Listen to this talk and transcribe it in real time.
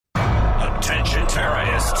The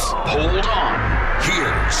Terrorists. Hold on.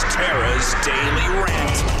 Here's Tara's Daily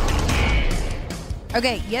Rant.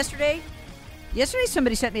 Okay, yesterday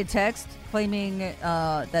somebody sent me a text claiming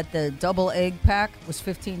that the double egg pack was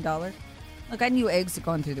 $15. Look, I knew eggs had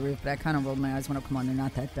gone through the roof, but I kind of rolled my eyes when I come on. They're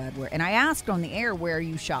not that bad. And I asked on the air, where are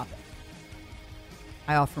you shopping?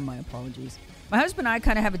 I offer my apologies. My husband and I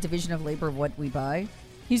kind of have a division of labor of what we buy.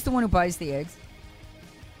 He's the one who buys the eggs.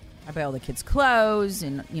 I buy all the kids' clothes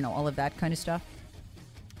and, all of that kind of stuff.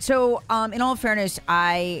 So, in all fairness,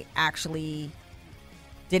 I actually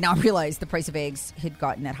did not realize the price of eggs had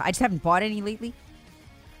gotten that high. I just haven't bought any lately.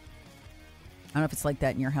 I don't know if it's like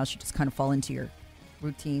that in your house. You just kind of fall into your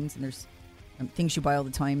routines, and there's things you buy all the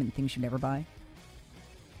time and things you never buy.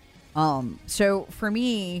 So for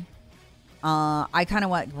me, I kind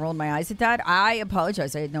of rolled my eyes at that. I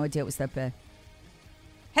apologize. I had no idea it was that bad.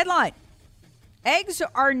 Headline: eggs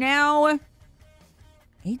are now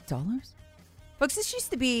 $8. Folks, this used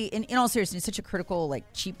to be, in all seriousness, such a critical,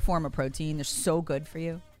 cheap form of protein. They're so good for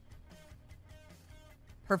you.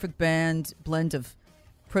 Perfect blend of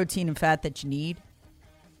protein and fat that you need.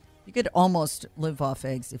 You could almost live off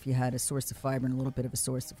eggs if you had a source of fiber and a little bit of a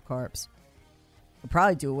source of carbs. You'd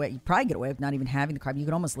probably get away with not even having the carb. You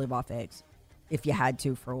could almost live off eggs if you had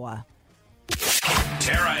to for a while.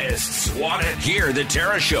 Terrorists want it. Hear the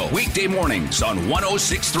Tara Show weekday mornings on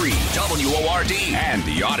 106.3 WORD and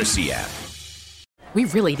the Odyssey app. We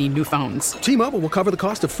really need new phones. T-Mobile will cover the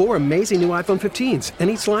cost of 4 amazing new iPhone 15s, and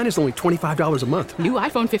each line is only $25 a month. New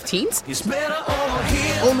iPhone 15s? It's better over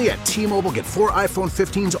here. Only at T-Mobile, get 4 iPhone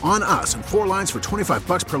 15s on us and 4 lines for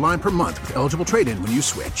 $25 per line per month with eligible trade-in when you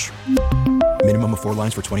switch. Minimum of 4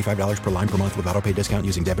 lines for $25 per line per month with autopay discount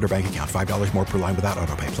using debit or bank account. $5 more per line without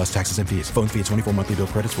autopay, plus taxes and fees. Phone fee at 24 monthly bill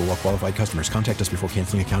credits for well-qualified customers. Contact us before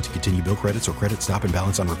canceling account to continue bill credits or credit stop and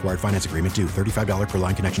balance on required finance agreement due. $35 per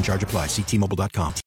line connection charge applies. See T-Mobile.com.